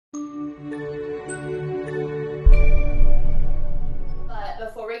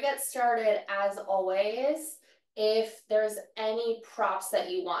get started, as always, if there's any props that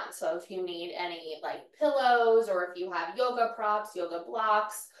you want, so if you need any like pillows or if you have yoga props, yoga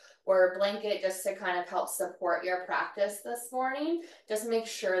blocks, or a blanket just to kind of help support your practice this morning, just make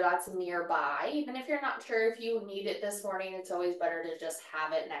sure that's nearby. Even if you're not sure if you need it this morning, it's always better to just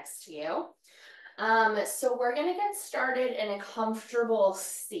have it next to you. So we're gonna get started in a comfortable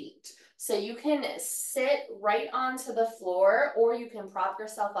seat. So you can sit right onto the floor or you can prop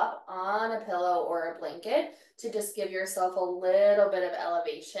yourself up on a pillow or a blanket to just give yourself a little bit of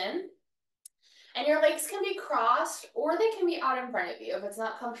elevation. And your legs can be crossed or they can be out in front of you. If it's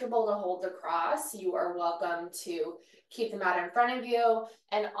not comfortable to hold the cross, you are welcome to keep them out in front of you.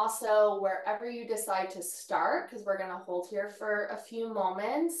 And also wherever you decide to start, because we're gonna hold here for a few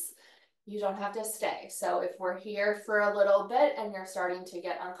moments, you don't have to stay. So if we're here for a little bit and you're starting to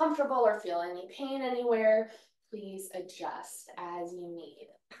get uncomfortable or feel any pain anywhere, please adjust as you need.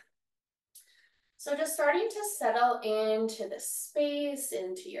 So just starting to settle into the space,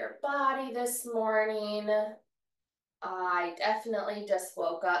 into your body this morning. I definitely just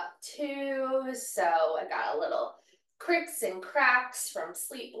woke up too, so I got a little cricks and cracks from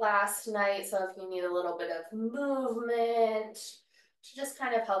sleep last night. So if you need a little bit of movement to just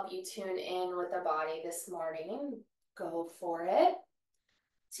kind of help you tune in with the body this morning, go for it.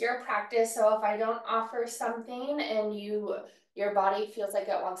 It's your practice, so if I don't offer something and your body feels like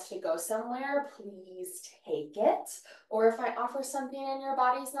it wants to go somewhere, please take it. Or if I offer something and your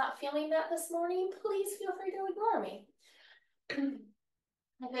body's not feeling that this morning, please feel free to ignore me.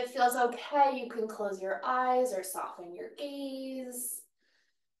 If it feels okay, you can close your eyes or soften your gaze.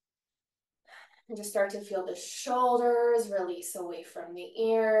 And just start to feel the shoulders release away from the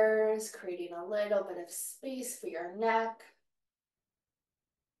ears, creating a little bit of space for your neck.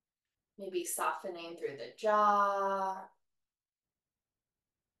 Maybe softening through the jaw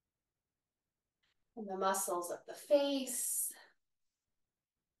and the muscles of the face.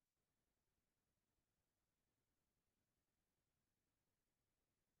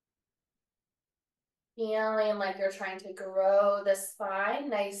 Feeling like you're trying to grow the spine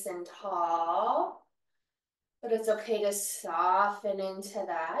nice and tall. But it's okay to soften into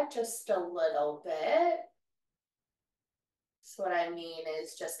that just a little bit. So what I mean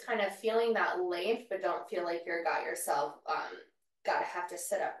is just kind of feeling that length, but don't feel like you're got yourself, gotta have to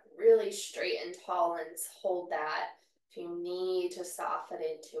sit up really straight and tall and hold that. If you need to soften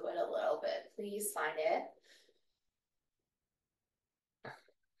into it a little bit, please find it.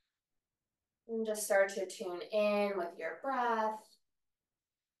 And just start to tune in with your breath.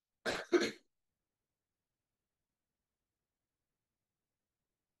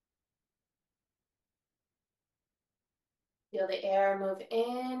 Feel the air move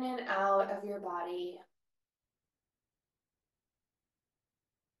in and out of your body.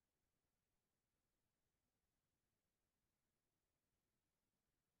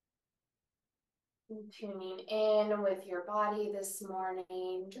 And tuning in with your body this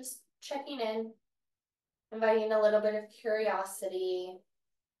morning, just checking in, inviting a little bit of curiosity,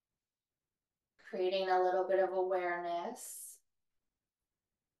 creating a little bit of awareness,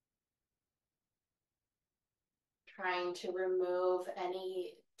 trying to remove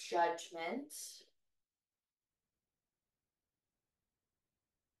any judgment.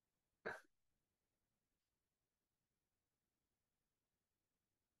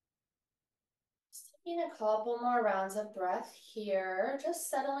 Just taking a couple more rounds of breath here, just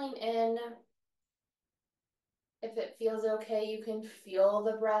settling in. If it feels okay, you can feel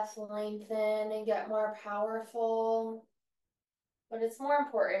the breath lengthen and get more powerful. But it's more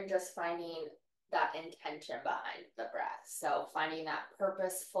important just finding that intention behind the breath. So finding that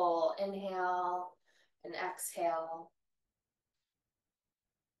purposeful inhale and exhale.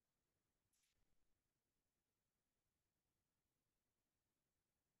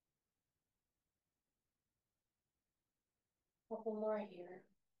 A couple more here.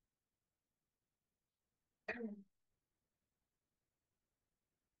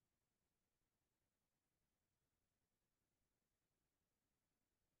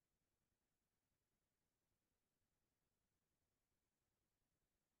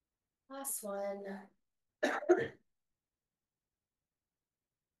 Last one.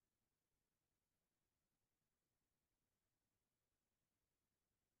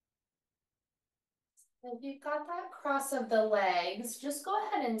 If you've got that cross of the legs, just go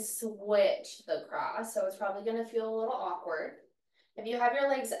ahead and switch the cross. So it's probably going to feel a little awkward. If you have your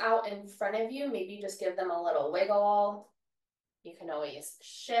legs out in front of you, maybe just give them a little wiggle. You can always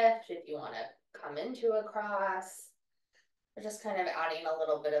shift if you want to come into a cross. We're just kind of adding a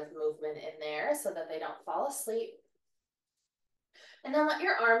little bit of movement in there so that they don't fall asleep. And then let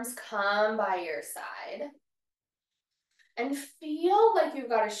your arms come by your side. And feel like you've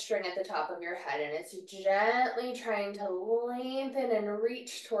got a string at the top of your head and it's gently trying to lengthen and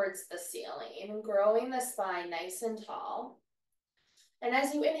reach towards the ceiling, growing the spine nice and tall. And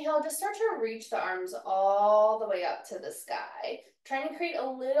as you inhale, just start to reach the arms all the way up to the sky, trying to create a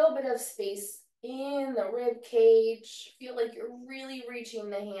little bit of space in the rib cage. Feel like you're really reaching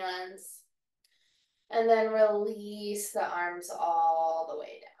the hands. And then release the arms all the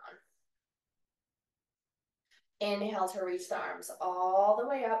way down. Inhale to reach the arms all the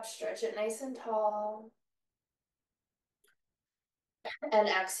way up. Stretch it nice and tall. And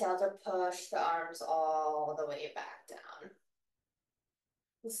exhale to push the arms all the way back down.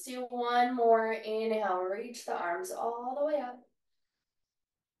 Let's do one more. Inhale, reach the arms all the way up.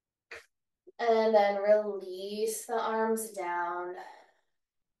 And then release the arms down.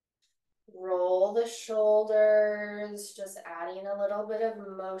 Roll the shoulders, just adding a little bit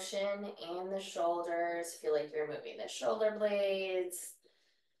of motion in the shoulders. Feel like you're moving the shoulder blades,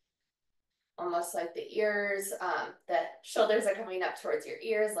 almost like the ears. The shoulders are coming up towards your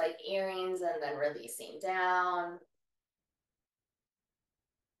ears like earrings and then releasing down.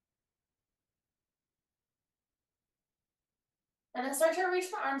 And then start to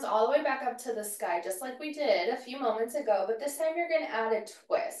reach the arms all the way back up to the sky, just like we did a few moments ago, but this time you're gonna add a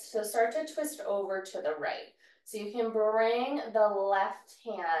twist. So start to twist over to the right. So you can bring the left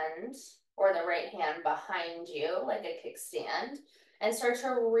hand or the right hand behind you like a kickstand and start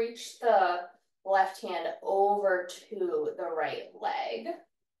to reach the left hand over to the right leg.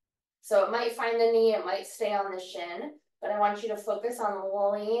 So it might find the knee, it might stay on the shin, but I want you to focus on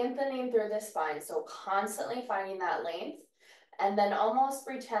lengthening through the spine. So constantly finding that length. And then almost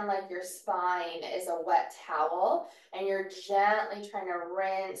pretend like your spine is a wet towel and you're gently trying to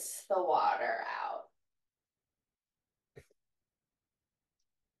rinse the water out.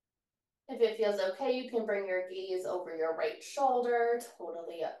 If it feels okay, you can bring your gaze over your right shoulder,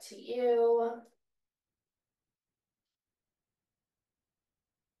 totally up to you.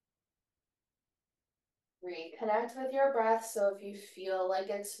 Reconnect with your breath. So if you feel like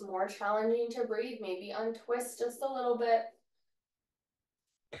it's more challenging to breathe, maybe untwist just a little bit.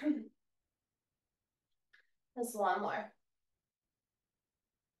 Just one more.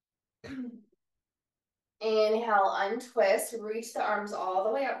 Inhale, untwist, reach the arms all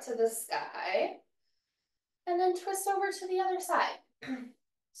the way up to the sky. And then twist over to the other side.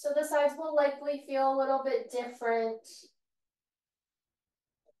 So the sides will likely feel a little bit different.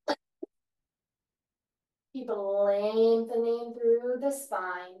 Keep lengthening through the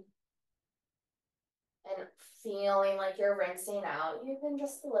spine. And feeling like you're rinsing out even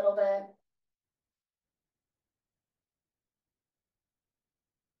just a little bit.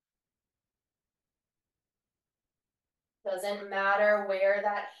 Doesn't matter where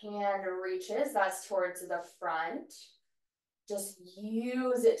that hand reaches, that's towards the front. Just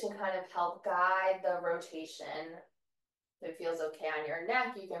use it to kind of help guide the rotation. If it feels okay on your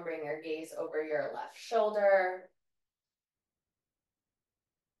neck, you can bring your gaze over your left shoulder.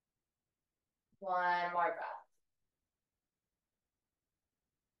 One more breath.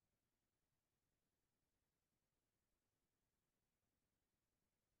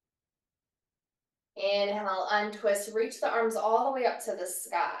 Inhale, untwist, reach the arms all the way up to the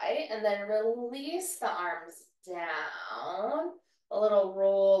sky, and then release the arms down. A little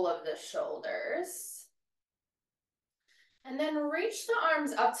roll of the shoulders. And then reach the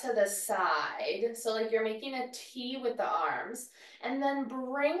arms up to the side. So like you're making a T with the arms. And then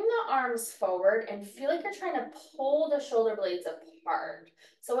bring the arms forward and feel like you're trying to pull the shoulder blades apart.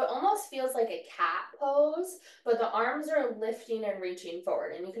 So it almost feels like a cat pose, but the arms are lifting and reaching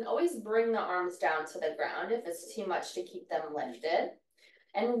forward. And you can always bring the arms down to the ground if it's too much to keep them lifted.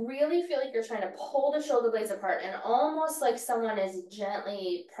 And really feel like you're trying to pull the shoulder blades apart and almost like someone is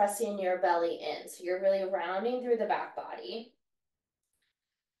gently pressing your belly in. So you're really rounding through the back body.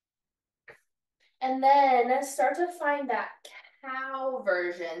 And then start to find that cow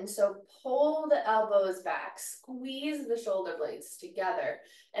version. So pull the elbows back, squeeze the shoulder blades together,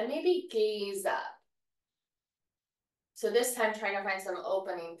 and maybe gaze up. So this time trying to find some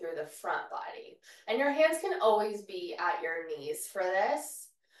opening through the front body. And your hands can always be at your knees for this.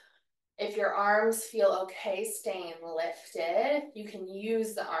 If your arms feel okay staying lifted, you can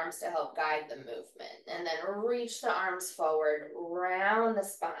use the arms to help guide the movement. And then reach the arms forward, round the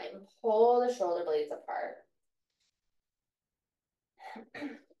spine, pull the shoulder blades apart.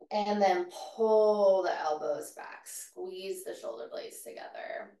 And then pull the elbows back, squeeze the shoulder blades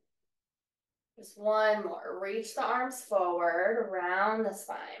together. Just one more. Reach the arms forward, round the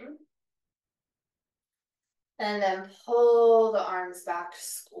spine. And then pull the arms back,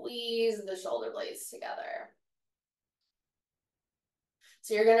 squeeze the shoulder blades together.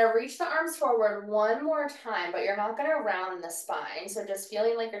 So you're gonna reach the arms forward one more time, but you're not gonna round the spine. So just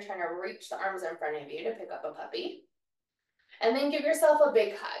feeling like you're trying to reach the arms in front of you to pick up a puppy. And then give yourself a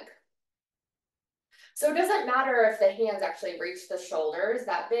big hug. So it doesn't matter if the hands actually reach the shoulders.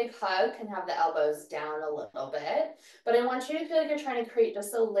 That big hug can have the elbows down a little bit. But I want you to feel like you're trying to create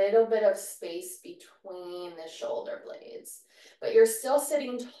just a little bit of space between the shoulder blades. But you're still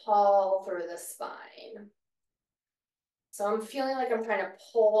sitting tall through the spine. So I'm feeling like I'm trying to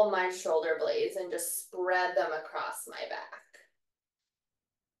pull my shoulder blades and just spread them across my back.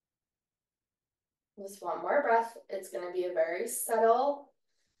 Just one more breath. It's going to be a very subtle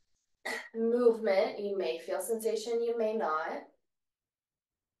movement. You may feel sensation, you may not.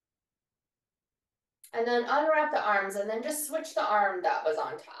 And then unwrap the arms and then just switch the arm that was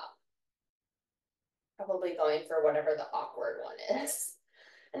on top. Probably going for whatever the awkward one is.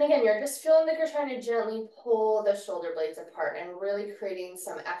 And again, you're just feeling like you're trying to gently pull the shoulder blades apart and really creating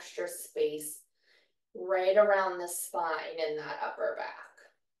some extra space right around the spine in that upper back.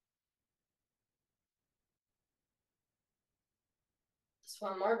 Just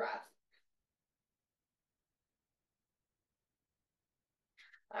one more breath.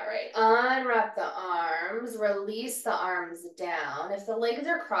 All right, unwrap the arms, release the arms down. If the legs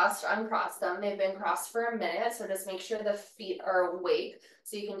are crossed, uncross them. They've been crossed for a minute, so just make sure the feet are awake.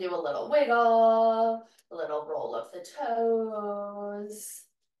 So you can do a little wiggle, a little roll of the toes.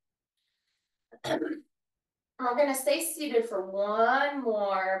 We're gonna stay seated for one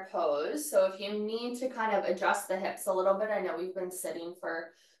more pose. So if you need to kind of adjust the hips a little bit, I know we've been sitting for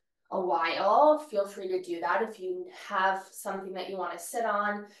a while, feel free to do that. If you have something that you want to sit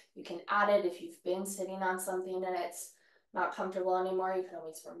on, you can add it. If you've been sitting on something and it's not comfortable anymore, you can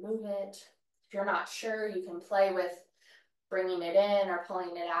always remove it. If you're not sure, you can play with bringing it in or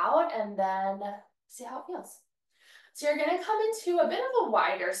pulling it out and then see how it feels. So you're going to come into a bit of a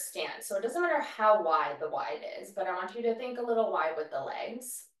wider stance. So it doesn't matter how wide the wide is, but I want you to think a little wide with the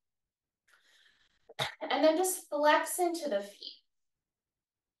legs. And then just flex into the feet.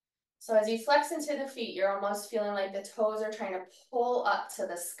 So as you flex into the feet, you're almost feeling like the toes are trying to pull up to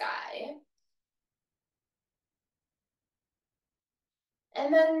the sky.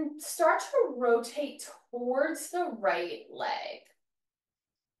 And then start to rotate towards the right leg.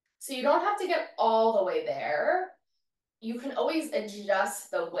 So you don't have to get all the way there. You can always adjust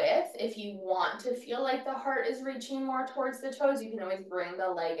the width. If you want to feel like the heart is reaching more towards the toes, you can always bring the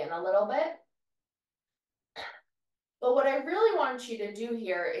leg in a little bit. But what I really want you to do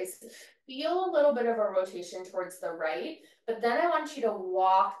here is feel a little bit of a rotation towards the right, but then I want you to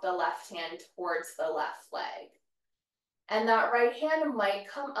walk the left hand towards the left leg. And that right hand might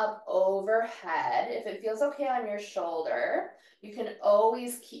come up overhead. If it feels okay on your shoulder, you can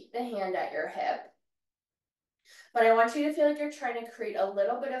always keep the hand at your hip. But I want you to feel like you're trying to create a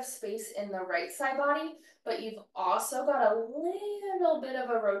little bit of space in the right side body, but you've also got a little bit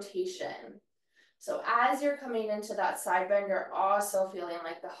of a rotation. So as you're coming into that side bend, you're also feeling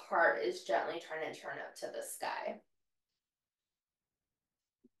like the heart is gently trying to turn up to the sky.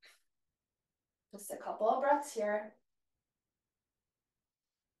 Just a couple of breaths here.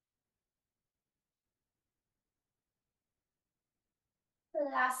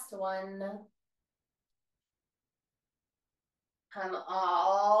 Last one. Come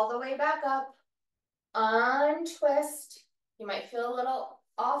all the way back up. Untwist. You might feel a little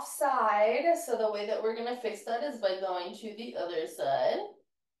offside. So the way that we're going to fix that is by going to the other side.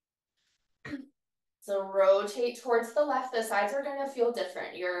 So rotate towards the left. The sides are going to feel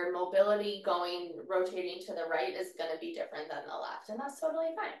different. Your mobility rotating to the right is going to be different than the left, and that's totally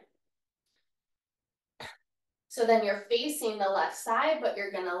fine. So then you're facing the left side, but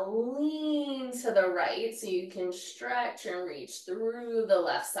you're going to lean to the right so you can stretch and reach through the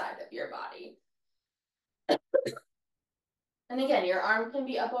left side of your body. And again, your arm can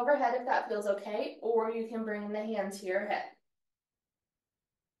be up overhead if that feels okay, or you can bring the hand to your hip.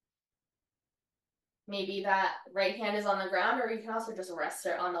 Maybe that right hand is on the ground, or you can also just rest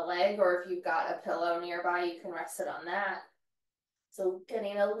it on the leg, or if you've got a pillow nearby, you can rest it on that. So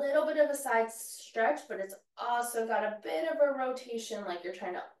getting a little bit of a side stretch, but it's also got a bit of a rotation, like you're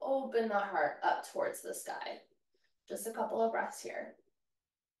trying to open the heart up towards the sky. Just a couple of breaths here.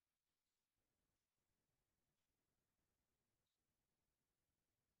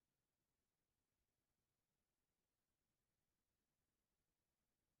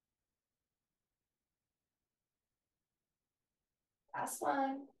 Last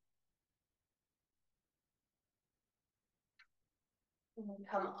one.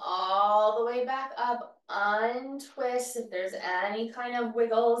 Come all the way back up, untwist. If there's any kind of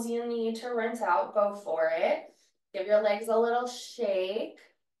wiggles you need to rinse out, go for it. Give your legs a little shake.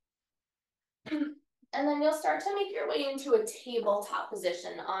 And then you'll start to make your way into a tabletop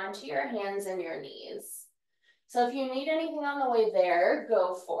position onto your hands and your knees. So if you need anything on the way there,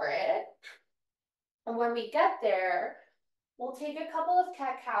 go for it. And when we get there, we'll take a couple of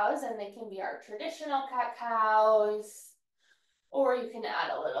cat cows, and they can be our traditional cat cows, or you can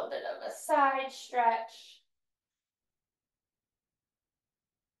add a little bit of a side stretch.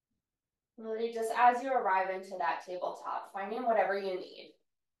 Really just as you arrive into that tabletop, finding whatever you need.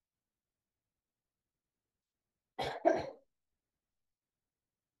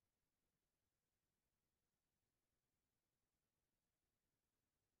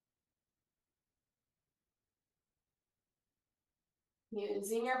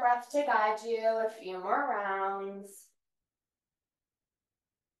 Using your breath to guide you a few more rounds.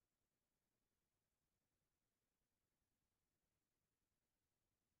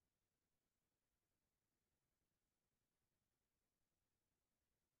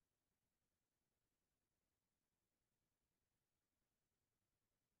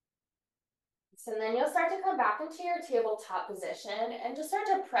 So then you'll start to come back into your tabletop position and just start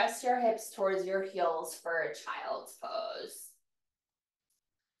to press your hips towards your heels for a child's pose.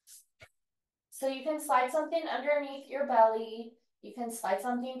 So you can slide something underneath your belly. You can slide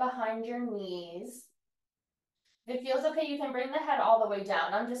something behind your knees. If it feels okay, you can bring the head all the way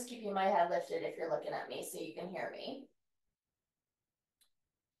down. I'm just keeping my head lifted if you're looking at me so you can hear me.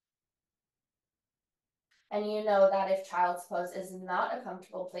 And you know that if child's pose is not a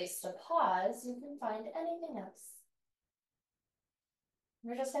comfortable place to pause, you can find anything else.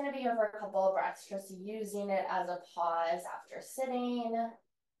 We're just going to be over a couple of breaths, just using it as a pause after sitting.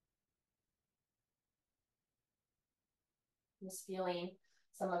 Just feeling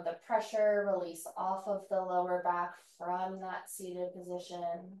some of the pressure release off of the lower back from that seated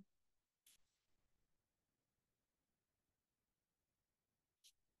position.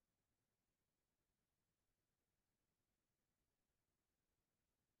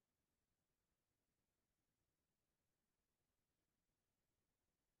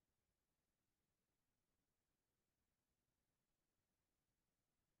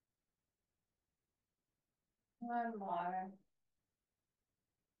 One more.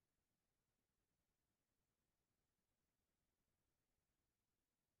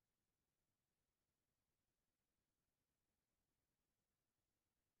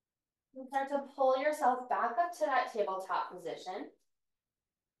 And start to pull yourself back up to that tabletop position.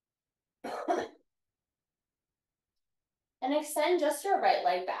 And extend just your right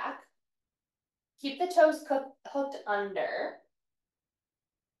leg back. Keep the toes hooked under.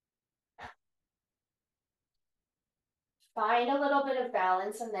 Find a little bit of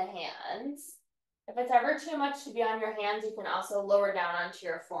balance in the hands. If it's ever too much to be on your hands, you can also lower down onto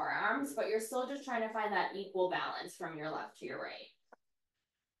your forearms, but you're still just trying to find that equal balance from your left to your right.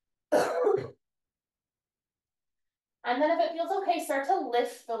 And then if it feels okay, start to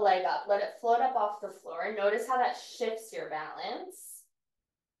lift the leg up. Let it float up off the floor. Notice how that shifts your balance.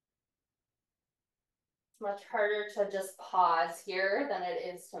 It's much harder to just pause here than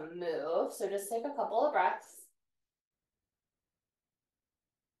it is to move. So just take a couple of breaths.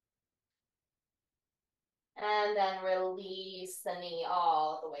 And then release the knee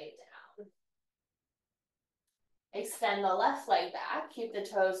all the way down. Extend the left leg back. Keep the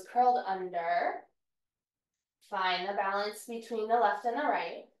toes curled under. Find the balance between the left and the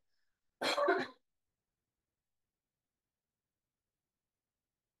right.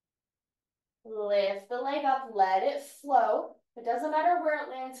 Lift the leg up, let it float. It doesn't matter where it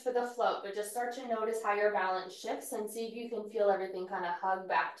lands for the float, but just start to notice how your balance shifts and see if you can feel everything kind of hug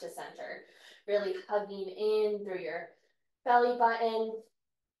back to center. Really hugging in through your belly button.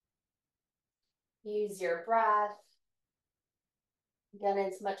 Use your breath. Again,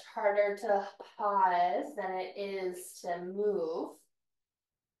 it's much harder to pause than it is to move.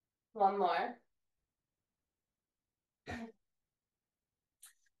 One more.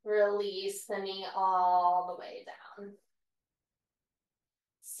 Release the knee all the way down.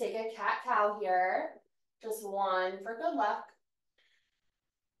 Let's take a cat-cow here. Just one for good luck.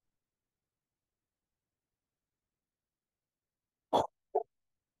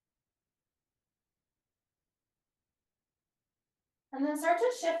 And then start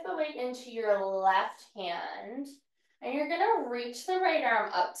to shift the weight into your left hand. And you're gonna reach the right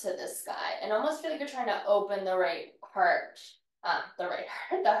arm up to the sky and almost feel like you're trying to open the right heart. The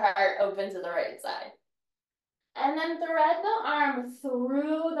heart open to the right side. And then thread the arm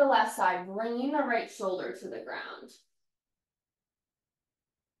through the left side, bringing the right shoulder to the ground.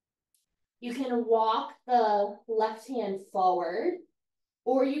 You can walk the left hand forward,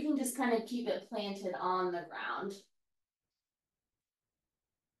 or you can just kind of keep it planted on the ground.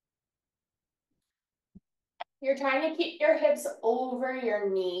 You're trying to keep your hips over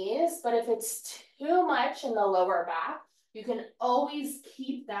your knees, but if it's too much in the lower back, you can always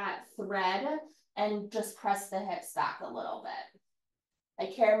keep that thread and just press the hips back a little bit.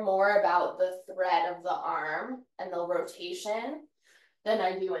 I care more about the thread of the arm and the rotation than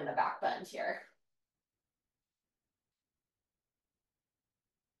I do in the back bend here.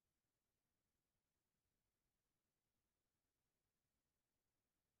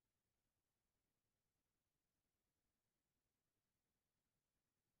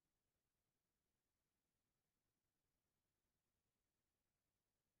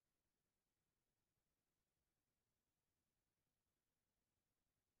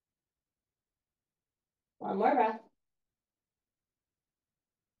 One more breath.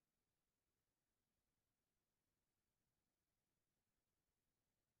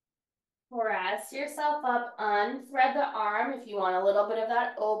 Press yourself up, unthread the arm if you want a little bit of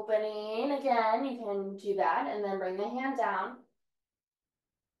that opening. Again, you can do that and then bring the hand down.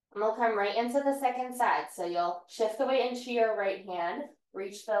 And we'll come right into the second side. So you'll shift the weight into your right hand,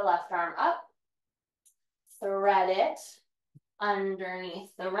 reach the left arm up, thread it underneath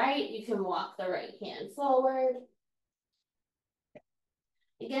the right. You can walk the right hand forward.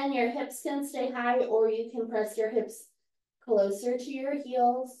 Again, your hips can stay high or you can press your hips closer to your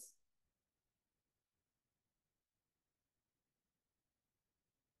heels.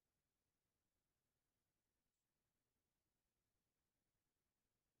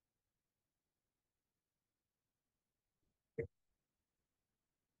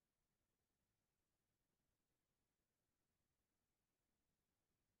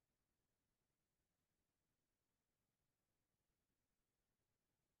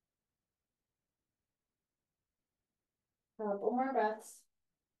 Couple more breaths.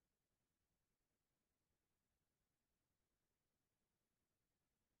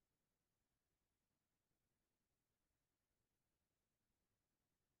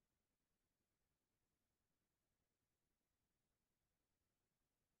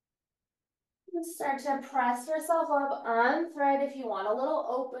 Start to press yourself up, unthread. If you want a little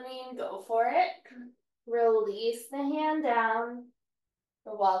opening, go for it. Release the hand down.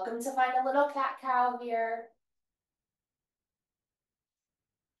 You're welcome to find a little cat-cow here.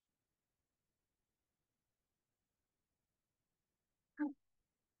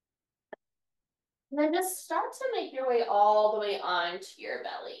 And then just start to make your way all the way onto your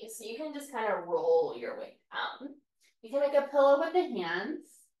belly. So you can just kind of roll your way down. You can make a pillow with the hands.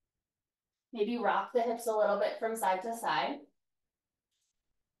 Maybe rock the hips a little bit from side to side.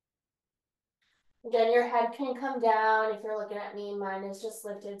 Again, your head can come down. If you're looking at me, mine is just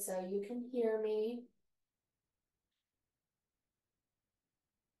lifted so you can hear me.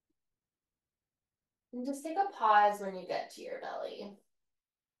 And just take a pause when you get to your belly.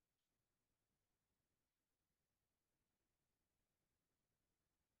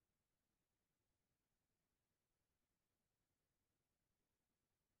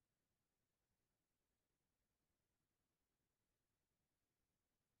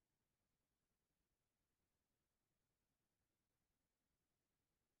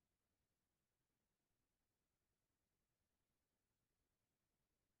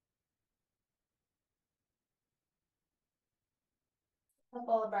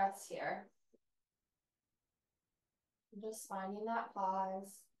 Couple of breaths here. Just finding that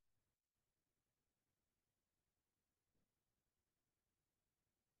pause.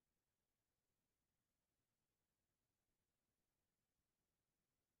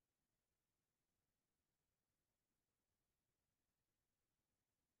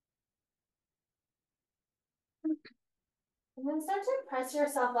 And then start to press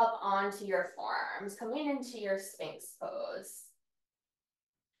yourself up onto your forearms, coming into your Sphinx pose.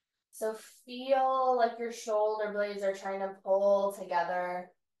 So feel like your shoulder blades are trying to pull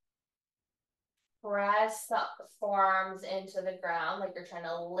together. Press the forearms into the ground like you're trying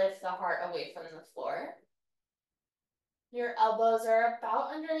to lift the heart away from the floor. Your elbows are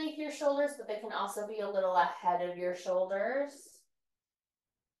about underneath your shoulders, but they can also be a little ahead of your shoulders.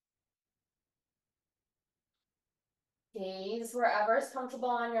 Gaze wherever is comfortable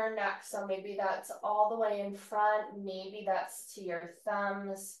on your neck. So maybe that's all the way in front. Maybe that's to your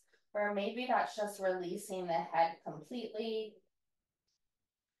thumbs, or maybe that's just releasing the head completely.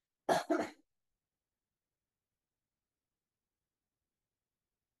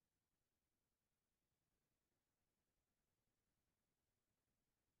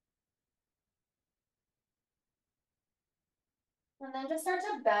 And then just start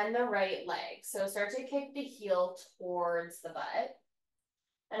to bend the right leg. So start to kick the heel towards the butt.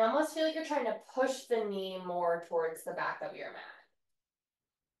 And almost feel like you're trying to push the knee more towards the back of your mat.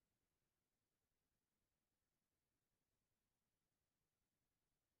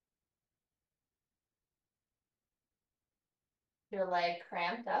 Your leg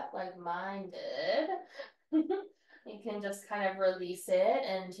cramped up like mine did. You can just kind of release it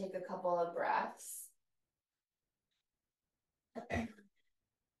and take a couple of breaths.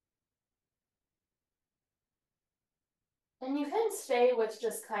 And you can stay with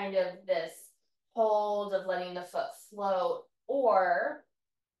just kind of this hold of letting the foot float, or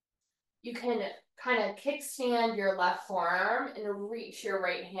you can kind of kickstand your left forearm and reach your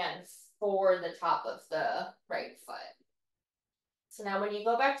right hand for the top of the right foot. So now when you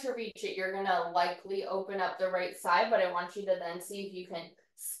go back to reach it, you're gonna likely open up the right side, but I want you to then see if you can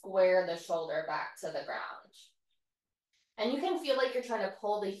square the shoulder back to the ground. And you can feel like you're trying to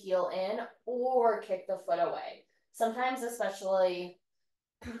pull the heel in or kick the foot away. Sometimes, especially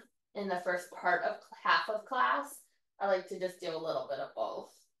in the first part of half of class, I like to just do a little bit of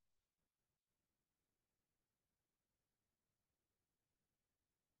both.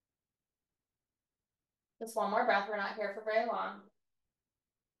 Just one more breath. We're not here for very long.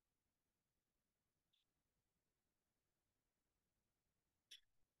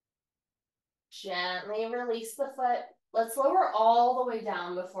 Gently release the foot. Let's lower all the way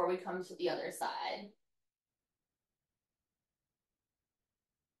down before we come to the other side.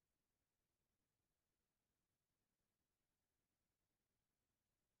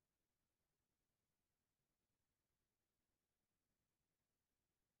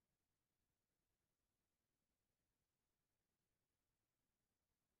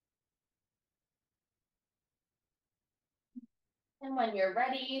 And when you're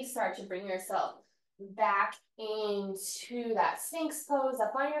ready, start to bring yourself back into that Sphinx pose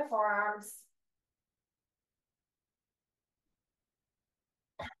up on your forearms.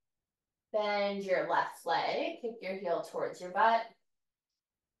 Bend your left leg, kick your heel towards your butt.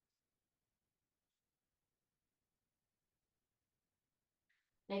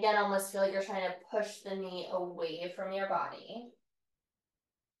 And again, almost feel like you're trying to push the knee away from your body.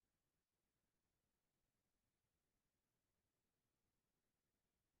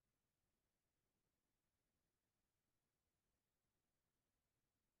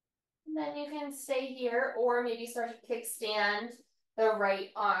 And then you can stay here or maybe start to kickstand the right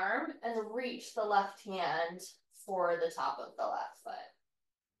arm and reach the left hand for the top of the left foot.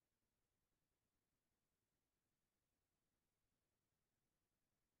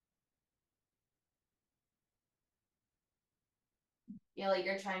 Feel like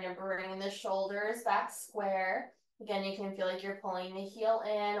you're trying to bring the shoulders back square. Again, you can feel like you're pulling the heel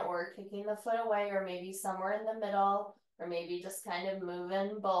in or kicking the foot away, or maybe somewhere in the middle, or maybe just kind of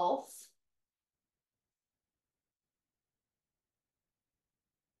moving both.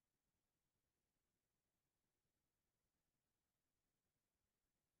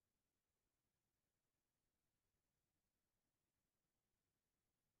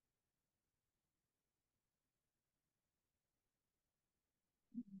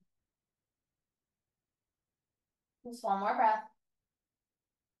 Just one more breath.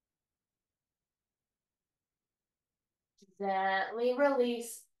 Gently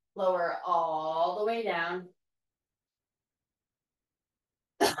release, lower all the way down.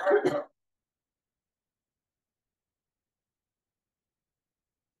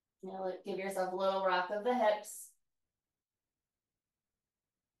 Now give yourself a little rock of the hips.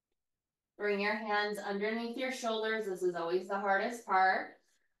 Bring your hands underneath your shoulders. This is always the hardest part.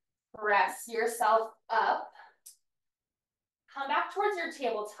 Press yourself up. Come back towards your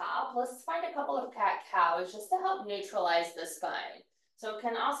tabletop. Let's find a couple of cat-cows just to help neutralize the spine. So it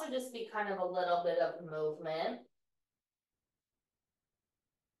can also just be kind of a little bit of movement.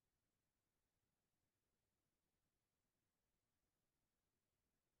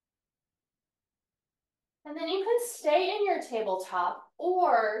 And then you can stay in your tabletop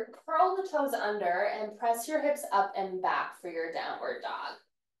or curl the toes under and press your hips up and back for your downward dog.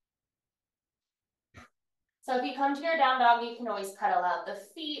 So if you come to your down dog, you can always pedal out the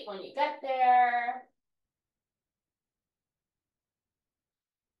feet when you get there.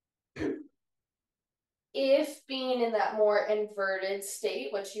 If being in that more inverted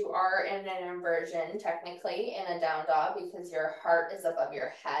state, which you are in an inversion technically in a down dog because your heart is above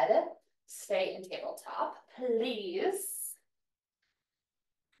your head, stay in tabletop, please.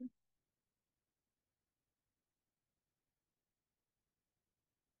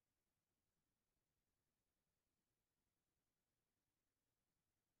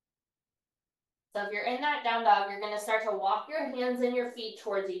 So if you're in that down dog, you're going to start to walk your hands and your feet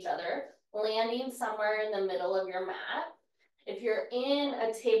towards each other, landing somewhere in the middle of your mat. If you're in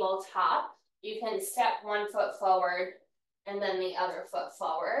a tabletop, you can step 1 foot forward and then the other foot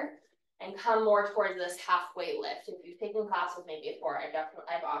forward and come more towards this halfway lift. If you've taken class with me before,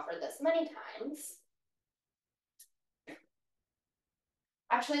 I've offered this many times.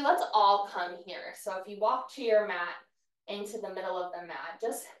 Actually, let's all come here. So if you walk to your mat, into the middle of the mat,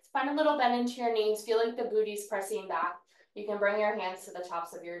 just find a little bend into your knees, feel like the booty's pressing back. You can bring your hands to the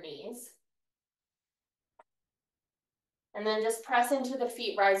tops of your knees. And then just press into the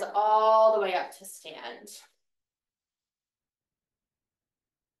feet, rise all the way up to stand.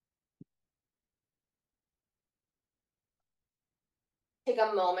 Take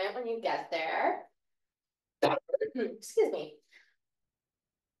a moment when you get there. Excuse me.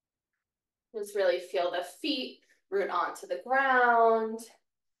 Just really feel the feet root onto the ground.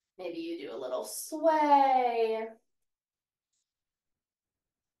 Maybe you do a little sway.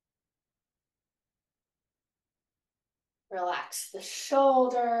 Relax the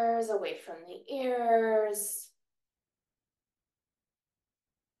shoulders away from the ears.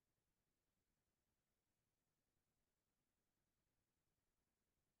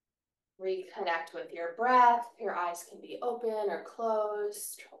 Reconnect with your breath. Your eyes can be open or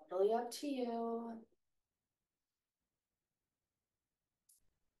closed, totally up to you.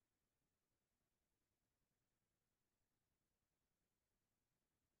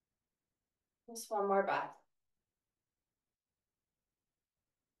 Just one more breath.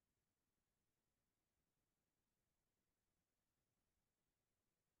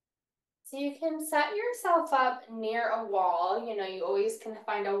 So you can set yourself up near a wall. You know, you always can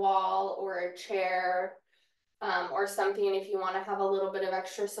find a wall or a chair or something if you want to have a little bit of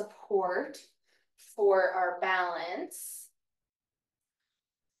extra support for our balance.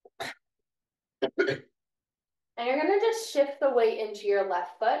 And you're going to just shift the weight into your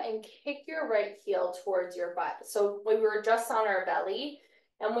left foot and kick your right heel towards your butt. So we were just on our belly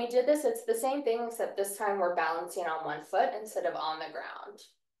and we did this. It's the same thing, except this time we're balancing on one foot instead of on the ground.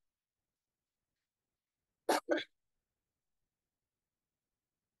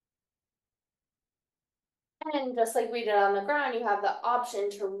 And just like we did on the ground, you have the option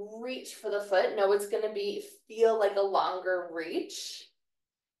to reach for the foot. No, it's going to feel like a longer reach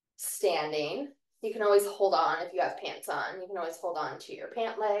standing. You can always hold on if you have pants on. You can always hold on to your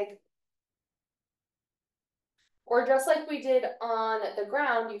pant leg. Or just like we did on the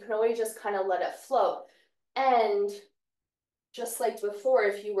ground, you can always just kind of let it float. And just like before,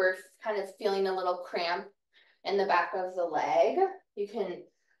 if you were kind of feeling a little cramp in the back of the leg, you can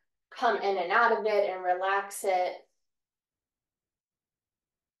come in and out of it and relax it.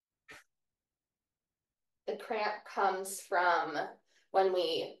 The cramp comes from when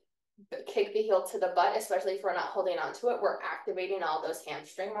we kick the heel to the butt, especially if we're not holding onto it, we're activating all those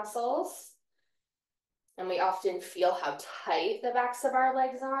hamstring muscles. And we often feel how tight the backs of our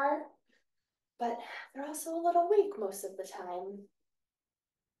legs are, but they're also a little weak most of the time.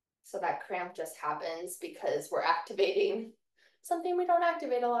 So that cramp just happens because we're activating something we don't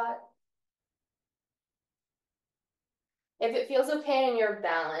activate a lot. If it feels okay in your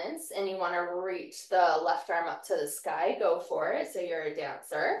balance and you want to reach the left arm up to the sky, go for it. So you're a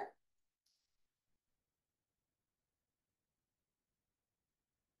dancer.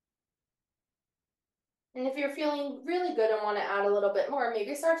 And if you're feeling really good and want to add a little bit more,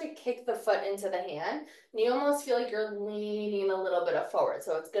 maybe start to kick the foot into the hand. And you almost feel like you're leaning a little bit forward.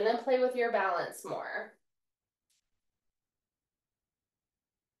 So it's going to play with your balance more.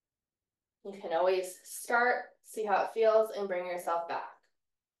 You can always start, see how it feels, and bring yourself back.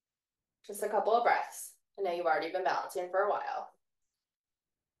 Just a couple of breaths. I know you've already been balancing for a while.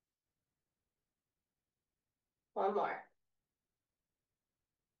 One more.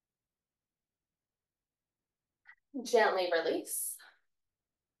 Gently release.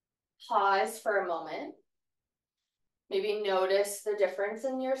 Pause for a moment. Maybe notice the difference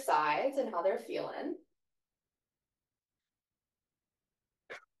in your sides and how they're feeling.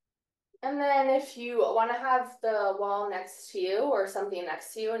 And then if you want to have the wall next to you or something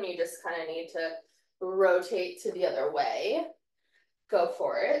next to you and you just kind of need to rotate to the other way, go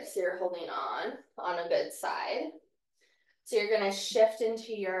for it. So you're holding on a good side. So you're going to shift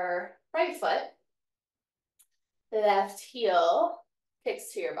into your right foot. The left heel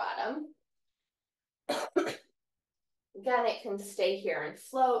kicks to your bottom. Again, it can stay here and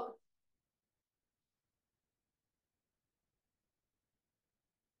float.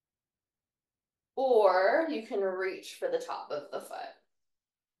 Or you can reach for the top of the foot.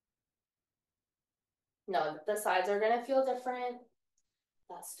 No, the sides are going to feel different.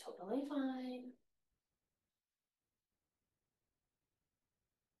 That's totally fine.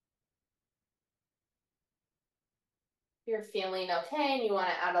 If you're feeling okay and you want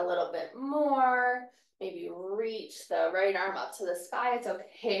to add a little bit more, maybe reach the right arm up to the sky. It's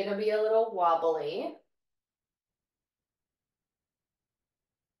okay to be a little wobbly.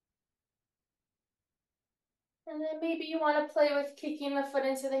 And then maybe you want to play with kicking the foot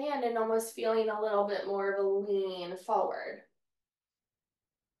into the hand and almost feeling a little bit more of a lean forward.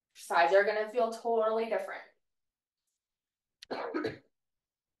 Sides are going to feel totally different.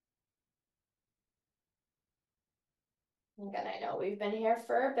 Again, I know we've been here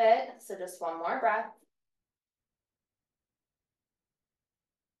for a bit, so just one more breath.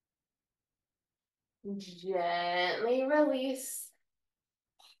 Gently release.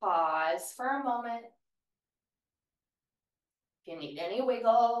 Pause for a moment. If you need any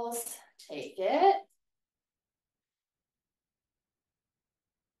wiggles, take it.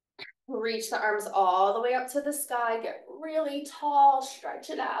 Reach the arms all the way up to the sky. Get really tall, stretch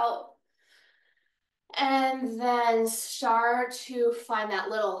it out. And then start to find that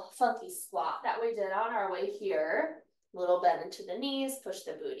little funky squat that we did on our way here. A little bend into the knees, push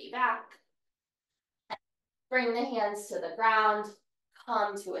the booty back. Bring the hands to the ground.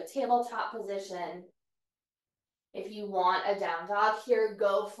 Come to a tabletop position. If you want a down dog here,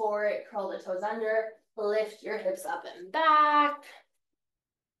 go for it. Curl the toes under. Lift your hips up and back.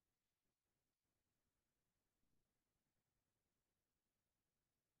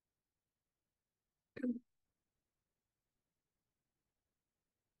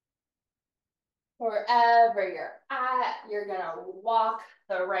 Wherever you're at, you're gonna walk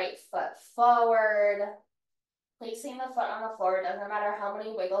the right foot forward, placing the foot on the floor. Doesn't matter how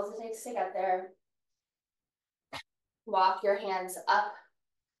many wiggles it takes to get there. Walk your hands up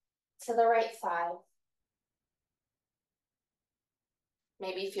to the right side.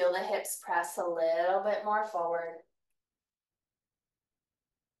 Maybe feel the hips press a little bit more forward.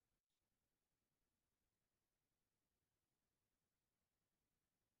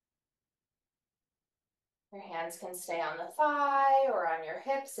 Your hands can stay on the thigh or on your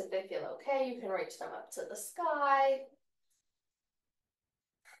hips if they feel okay. You can reach them up to the sky.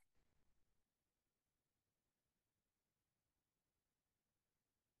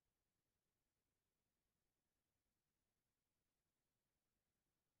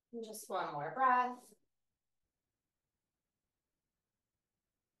 And just one more breath.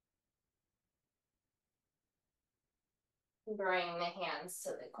 Bring the hands to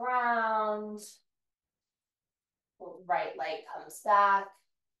the ground. Right leg comes back.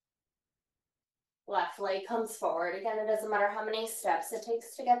 Left leg comes forward. Again, it doesn't matter how many steps it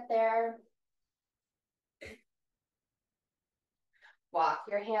takes to get there. Walk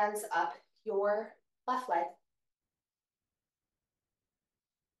your hands up your left leg.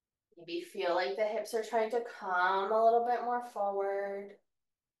 Maybe feel like the hips are trying to come a little bit more forward.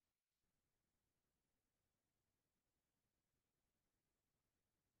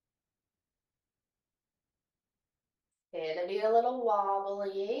 It'll be a little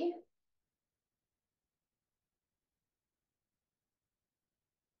wobbly.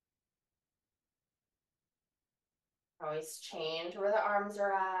 Always change where the arms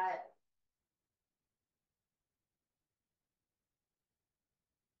are at.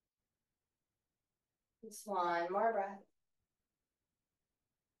 Just one more breath.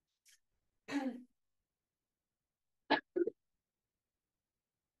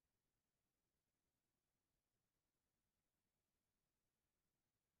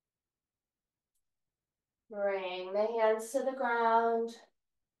 Bring the hands to the ground.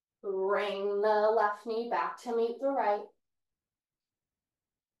 Bring the left knee back to meet the right.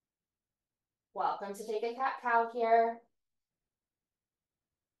 Welcome to take a cat-cow here.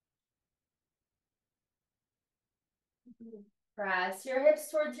 Press your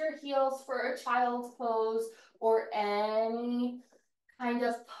hips towards your heels for a child's pose or any kind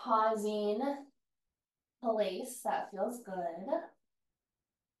of pausing place that feels good.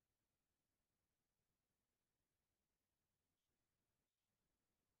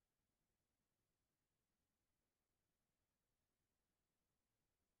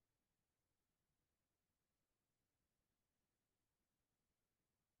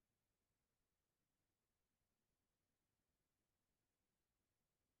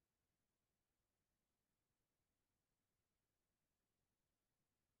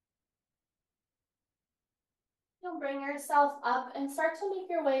 You'll bring yourself up and start to make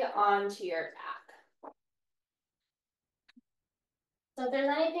your way onto your back. So if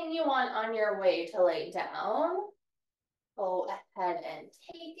there's anything you want on your way to lay down, go ahead and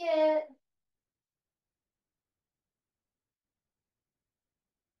take it.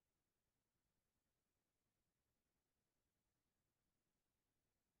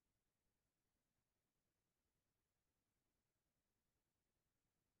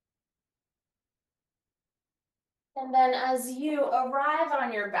 And then as you arrive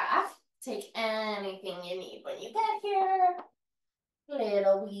on your back, take anything you need when you get here.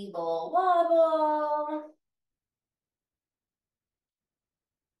 Little weeble wobble.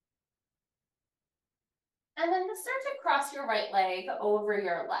 And then just start to cross your right leg over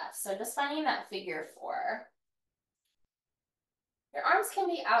your left. So just finding that figure four. Your arms can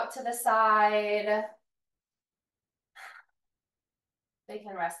be out to the side. They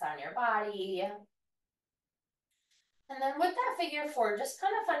can rest on your body. And then with that figure four, just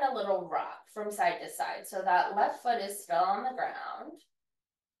kind of find a little rock from side to side. So that left foot is still on the ground.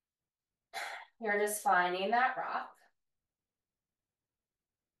 You're just finding that rock.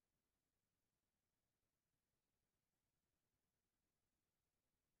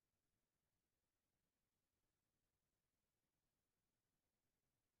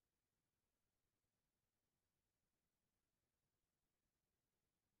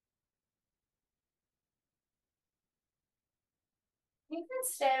 You can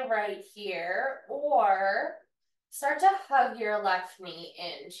stay right here or start to hug your left knee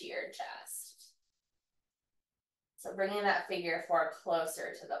into your chest. So bringing that figure four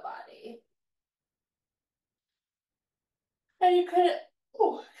closer to the body. And you could,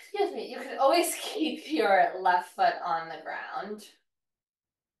 oh, excuse me, you could always keep your left foot on the ground.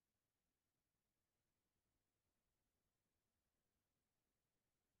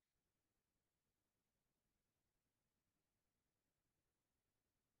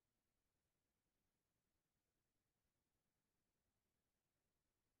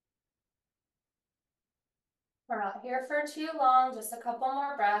 We're not here for too long, just a couple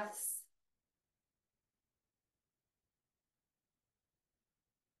more breaths.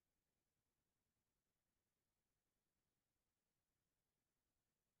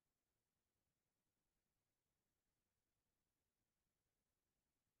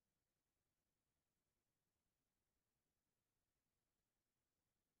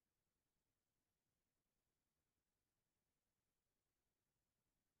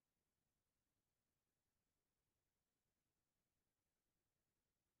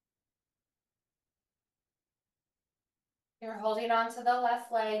 You're holding on to the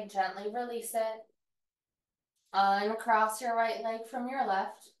left leg, gently release it. Uncross your right leg from your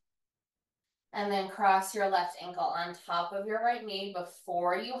left. And then cross your left ankle on top of your right knee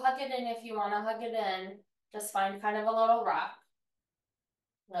before you hug it in. If you want to hug it in, just find kind of a little rock.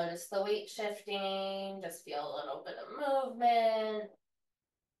 Notice the weight shifting, just feel a little bit of movement.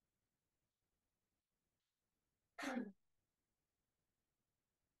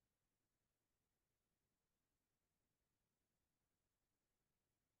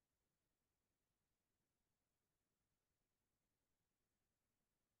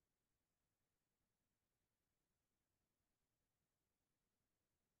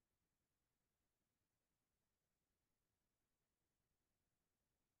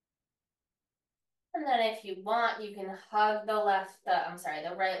 And then if you want, you can hug the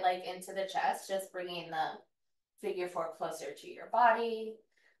right leg into the chest, just bringing the figure four closer to your body.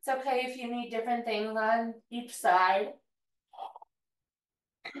 It's okay if you need different things on each side.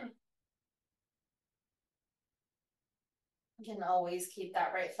 You can always keep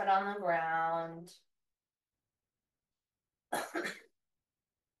that right foot on the ground.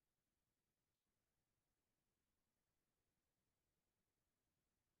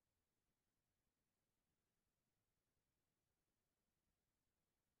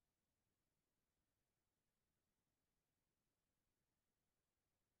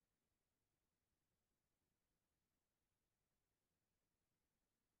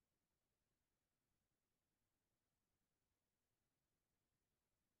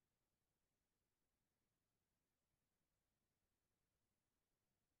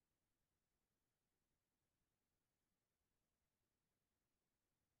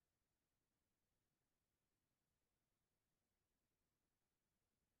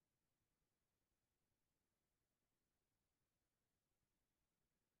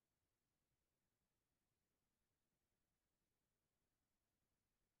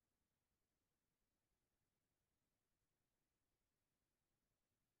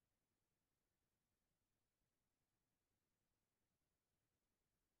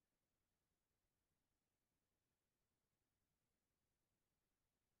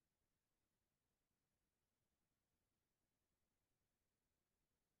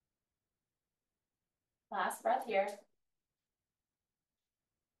 Last breath here.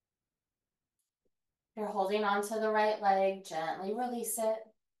 You're holding onto the right leg, gently release it.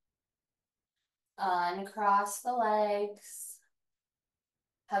 Uncross the legs.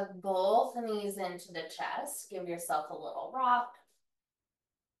 Hug both knees into the chest. Give yourself a little rock.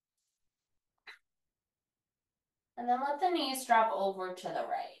 And then let the knees drop over to the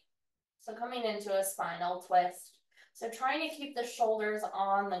right. So coming into a spinal twist. So trying to keep the shoulders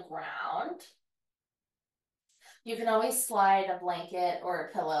on the ground. You can always slide a blanket or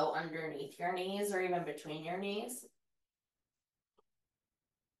a pillow underneath your knees or even between your knees.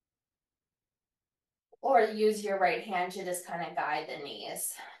 Or use your right hand to just kind of guide the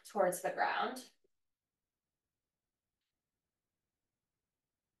knees towards the ground.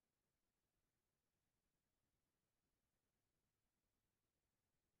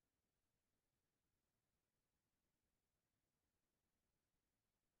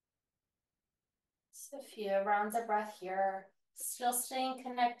 Just a few rounds of breath here. Still staying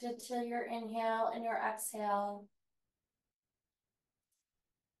connected to your inhale and your exhale.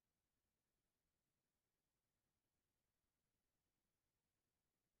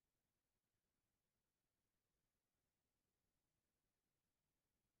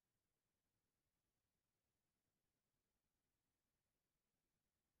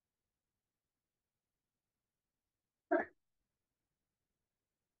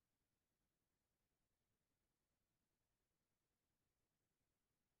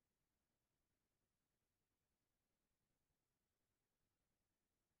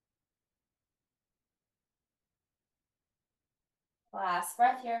 Last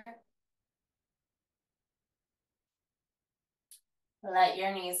breath here. Let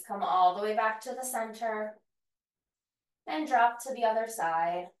your knees come all the way back to the center and drop to the other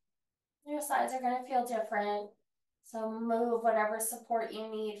side. Your sides are going to feel different. So move whatever support you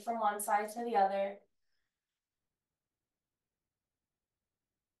need from one side to the other.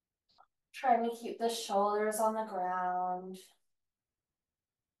 Trying to keep the shoulders on the ground.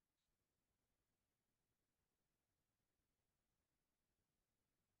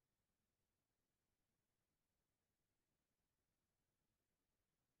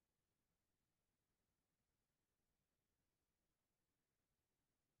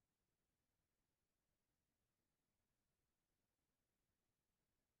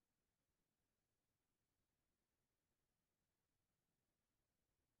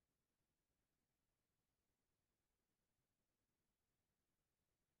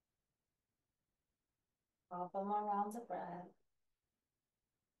 Couple more rounds of breath.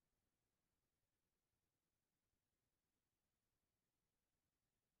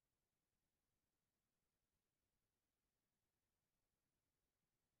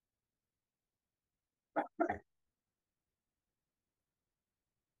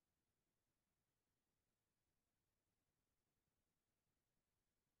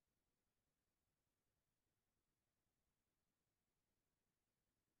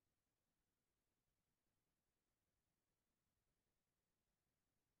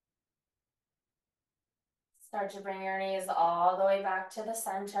 Start to bring your knees all the way back to the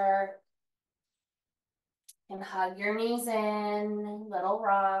center. And hug your knees in, little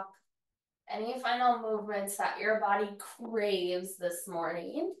rock. Any final movements that your body craves this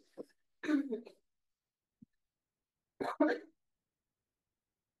morning. And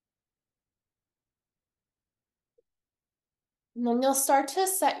then you'll start to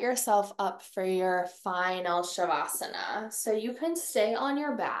set yourself up for your final Shavasana. So you can stay on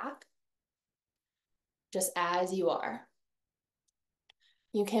your back just as you are.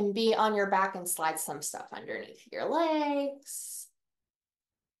 You can be on your back and slide some stuff underneath your legs.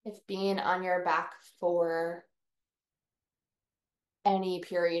 If being on your back for any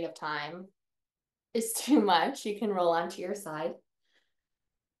period of time is too much, you can roll onto your side.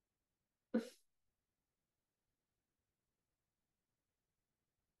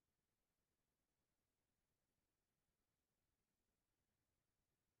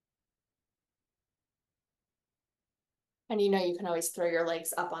 And you can always throw your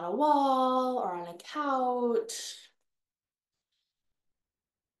legs up on a wall or on a couch.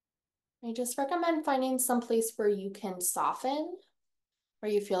 I just recommend finding some place where you can soften, where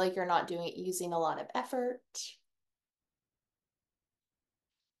you feel like you're not using a lot of effort.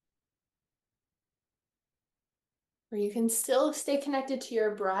 Where you can still stay connected to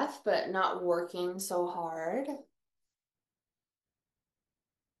your breath, but not working so hard.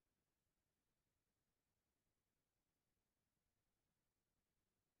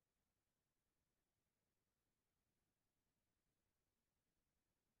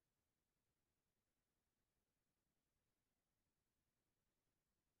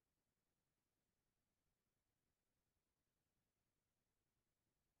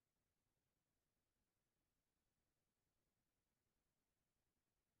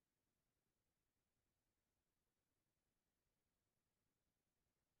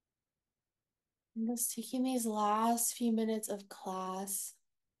 I'm just taking these last few minutes of class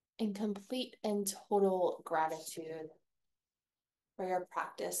in complete and total gratitude for your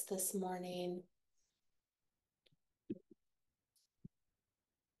practice this morning.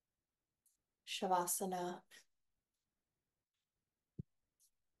 Shavasana.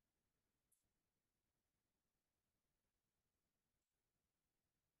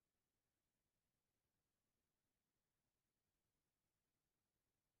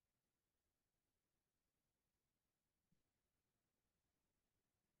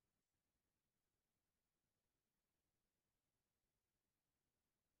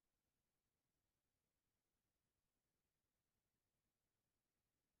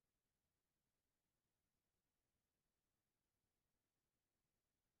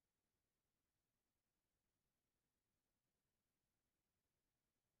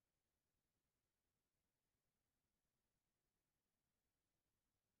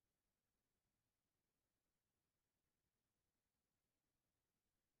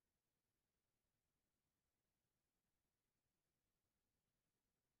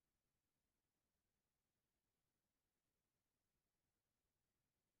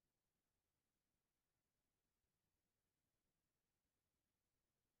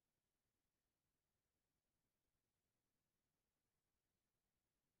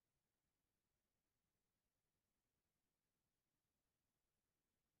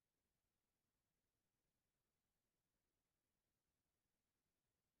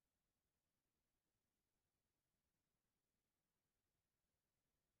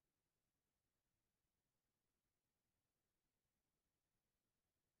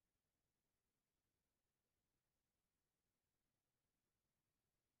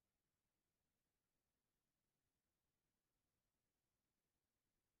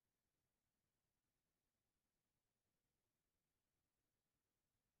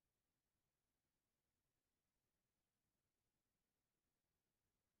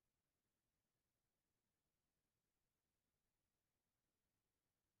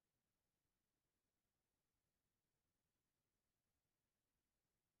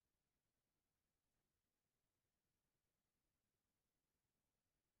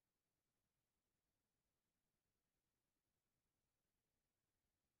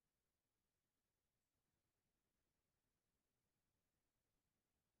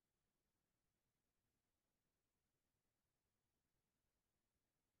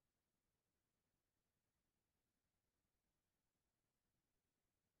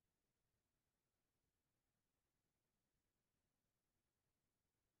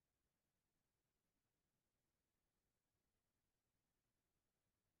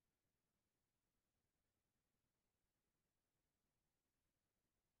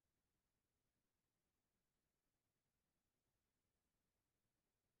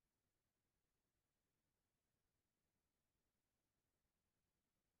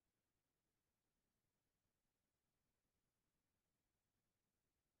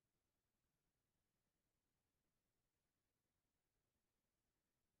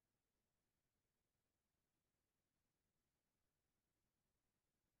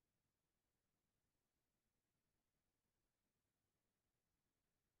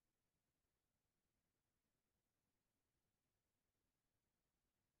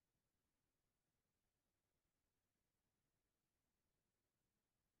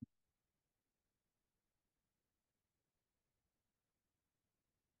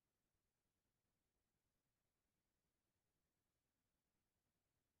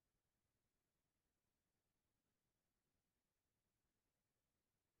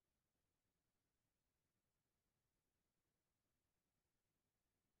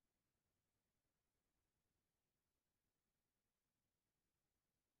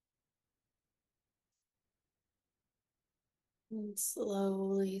 And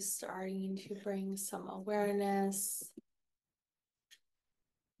slowly starting to bring some awareness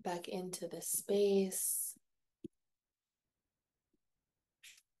back into the space.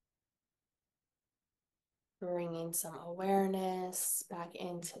 Bringing some awareness back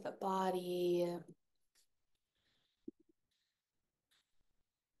into the body.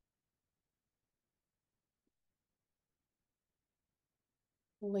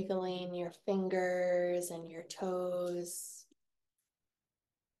 Wiggling your fingers and your toes.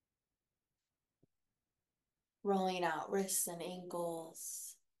 Rolling out wrists and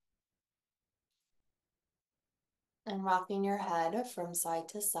ankles. And rocking your head from side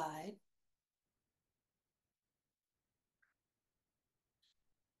to side.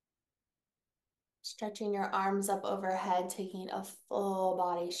 Stretching your arms up overhead, taking a full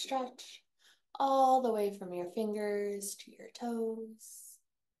body stretch all the way from your fingers to your toes.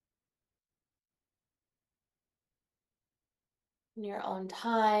 in your own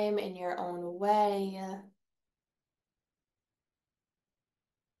time, in your own way.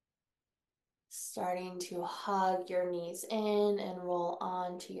 Starting to hug your knees in and roll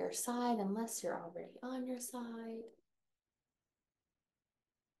on to your side unless you're already on your side.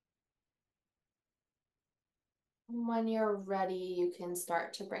 When you're ready, you can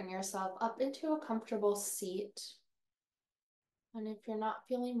start to bring yourself up into a comfortable seat. And if you're not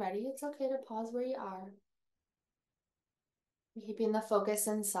feeling ready, it's okay to pause where you are. Keeping the focus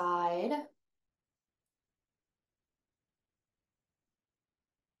inside.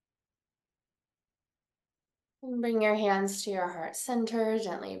 And bring your hands to your heart center.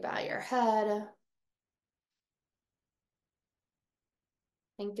 Gently bow your head.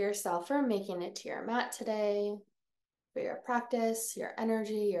 Thank yourself for making it to your mat today, for your practice, your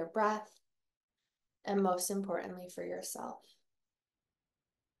energy, your breath, and most importantly, for yourself.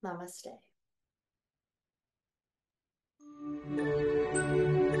 Namaste.